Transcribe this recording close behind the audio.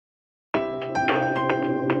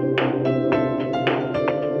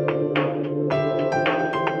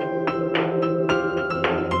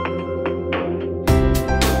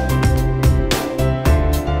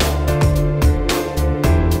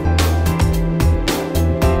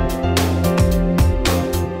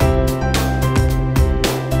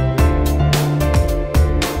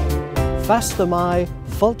Fas the mai,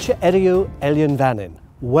 Fulcha eriu Elian Vanin.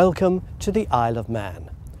 Welcome to the Isle of Man.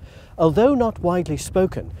 Although not widely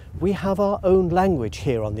spoken, we have our own language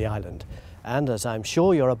here on the island. And as I'm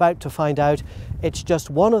sure you're about to find out, it's just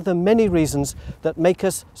one of the many reasons that make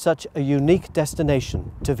us such a unique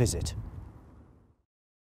destination to visit.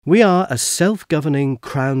 We are a self-governing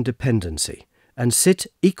Crown dependency and sit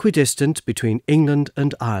equidistant between England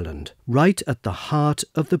and Ireland, right at the heart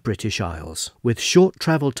of the British Isles, with short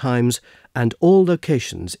travel times and all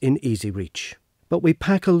locations in easy reach. But we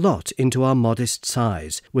pack a lot into our modest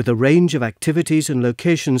size, with a range of activities and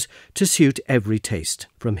locations to suit every taste,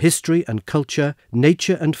 from history and culture,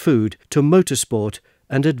 nature and food, to motorsport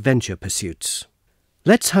and adventure pursuits.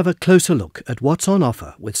 Let's have a closer look at what's on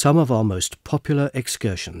offer with some of our most popular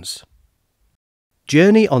excursions.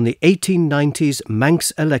 Journey on the 1890s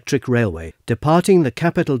Manx Electric Railway, departing the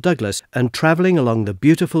capital Douglas and travelling along the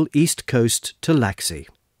beautiful east coast to Laxey.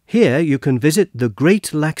 Here you can visit the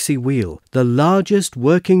Great Laxey Wheel, the largest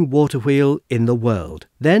working water wheel in the world.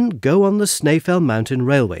 Then go on the Snaefell Mountain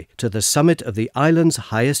Railway to the summit of the island's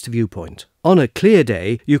highest viewpoint. On a clear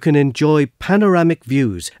day, you can enjoy panoramic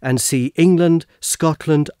views and see England,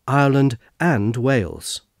 Scotland, Ireland and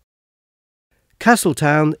Wales.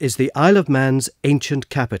 Castletown is the Isle of Man's ancient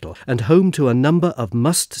capital and home to a number of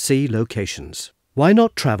must-see locations. Why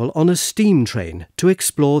not travel on a steam train to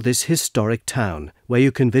explore this historic town, where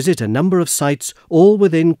you can visit a number of sites all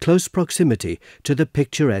within close proximity to the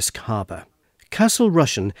picturesque harbour? Castle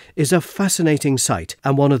Rushen is a fascinating site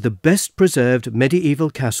and one of the best preserved medieval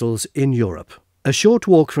castles in Europe. A short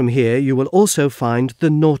walk from here you will also find the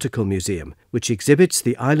Nautical Museum, which exhibits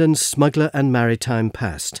the island's smuggler and maritime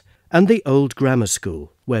past, and the Old Grammar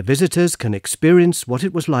School, where visitors can experience what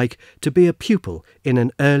it was like to be a pupil in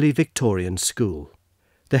an early Victorian school.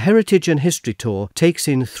 The Heritage and History Tour takes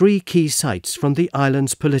in 3 key sites from the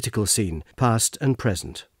island's political scene, past and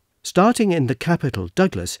present. Starting in the capital,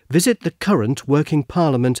 Douglas, visit the current working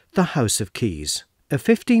parliament, the House of Keys. A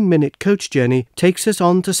 15-minute coach journey takes us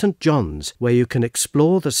on to St John's, where you can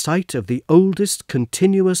explore the site of the oldest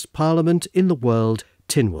continuous parliament in the world,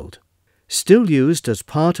 Tynwald. Still used as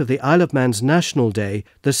part of the Isle of Man's National Day,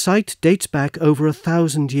 the site dates back over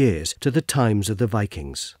 1,000 years to the times of the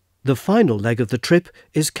Vikings. The final leg of the trip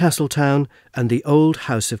is Castletown and the old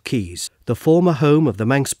House of Keys. The former home of the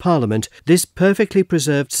Manx Parliament, this perfectly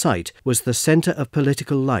preserved site was the centre of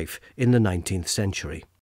political life in the 19th century.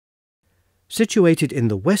 Situated in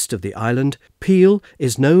the west of the island, Peel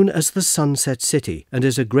is known as the Sunset City and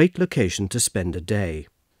is a great location to spend a day.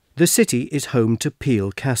 The city is home to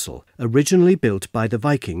Peel Castle, originally built by the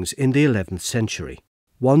Vikings in the 11th century.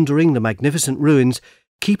 Wandering the magnificent ruins,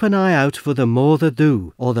 keep an eye out for the Mortha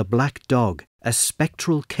Dhu, or the Black Dog, a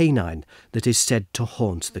spectral canine that is said to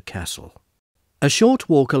haunt the castle. A short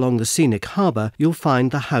walk along the scenic harbour, you'll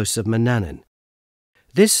find the House of Manannan.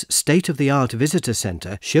 This state-of-the-art visitor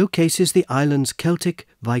centre showcases the island's Celtic,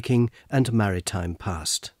 Viking and maritime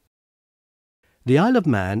past. The Isle of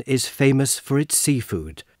Man is famous for its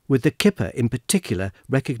seafood, with the kipper in particular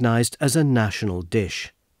recognised as a national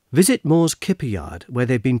dish. Visit Moore's Kipper Yard, where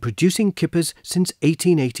they've been producing kippers since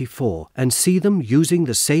 1884, and see them using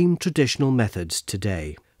the same traditional methods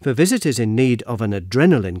today. For visitors in need of an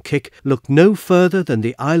adrenaline kick, look no further than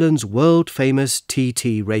the island's world-famous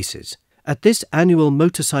TT races. At this annual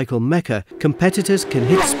motorcycle mecca, competitors can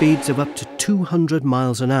hit speeds of up to 200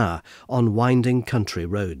 miles an hour on winding country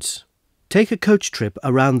roads. Take a coach trip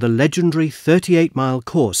around the legendary 38-mile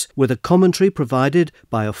course with a commentary provided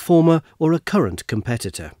by a former or a current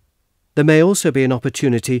competitor. There may also be an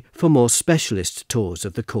opportunity for more specialist tours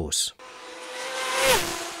of the course.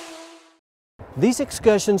 These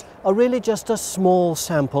excursions are really just a small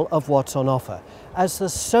sample of what's on offer, as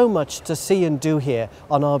there's so much to see and do here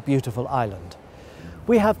on our beautiful island.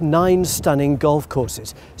 We have 9 stunning golf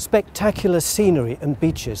courses, spectacular scenery and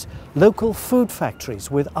beaches, local food factories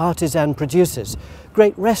with artisan producers,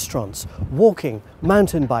 great restaurants, walking,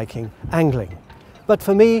 mountain biking, angling. But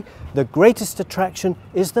for me, the greatest attraction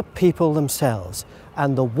is the people themselves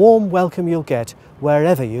and the warm welcome you'll get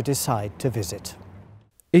wherever you decide to visit.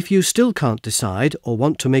 If you still can't decide or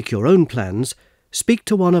want to make your own plans, speak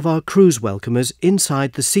to one of our cruise welcomers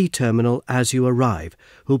inside the sea terminal as you arrive,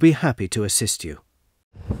 who'll be happy to assist you.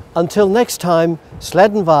 Until next time,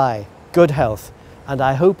 sled and vai, good health, and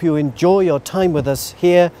I hope you enjoy your time with us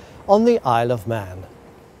here on the Isle of Man.